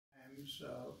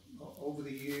friends over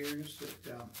the years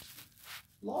that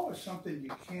law is something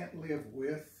you can't live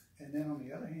with, and then on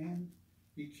the other hand,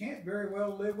 you can't very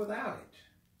well live without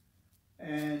it.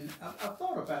 And I've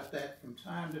thought about that from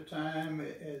time to time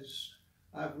as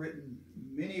I've written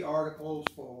many articles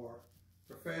for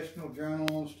professional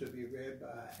journals to be read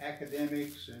by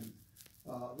academics and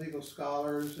legal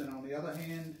scholars, and on the other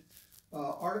hand,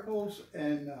 articles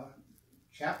and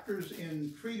chapters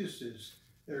in treatises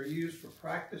that are used for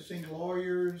practicing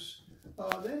lawyers.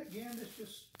 Then again, it's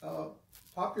just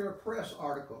popular press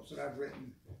articles that I've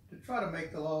written to try to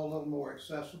make the law a little more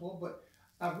accessible. But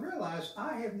I've realized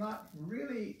I have not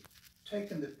really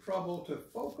taken the trouble to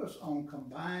focus on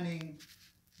combining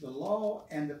the law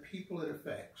and the people it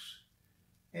affects.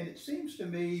 And it seems to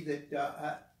me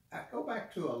that I go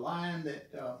back to a line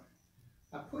that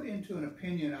I put into an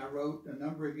opinion I wrote a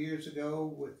number of years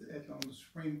ago on the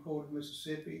Supreme Court of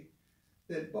Mississippi,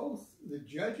 that both the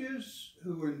judges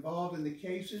who were involved in the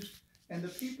cases and the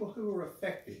people who were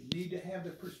affected need to have the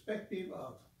perspective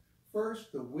of,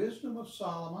 first, the wisdom of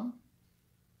Solomon,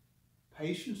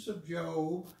 patience of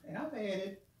Job, and I've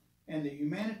added, and the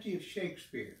humanity of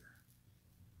Shakespeare.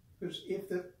 Because if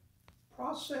the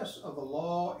process of the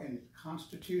law and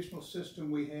constitutional system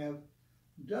we have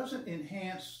doesn't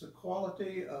enhance the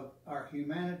quality of our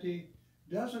humanity,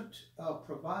 doesn't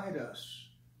provide us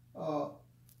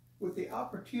with the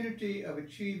opportunity of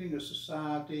achieving a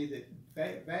society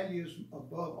that values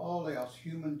above all else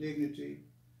human dignity,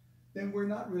 then we're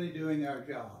not really doing our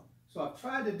job. So I've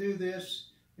tried to do this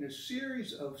in a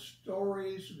series of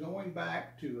stories going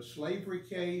back to a slavery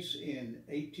case in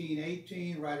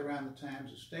 1818, right around the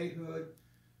times of statehood,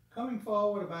 coming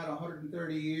forward about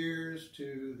 130 years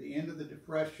to the end of the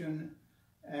Depression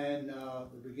and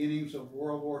the beginnings of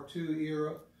World War II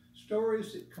era,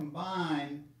 stories that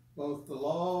combine both the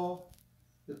law,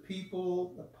 the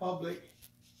people, the public,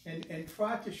 and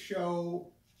try to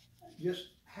show just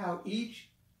how each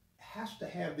has to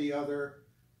have the other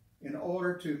in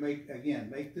order to make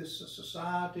this a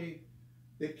society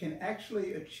that can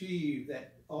actually achieve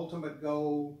that ultimate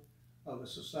goal of a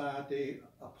society,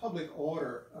 a public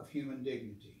order of human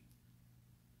dignity.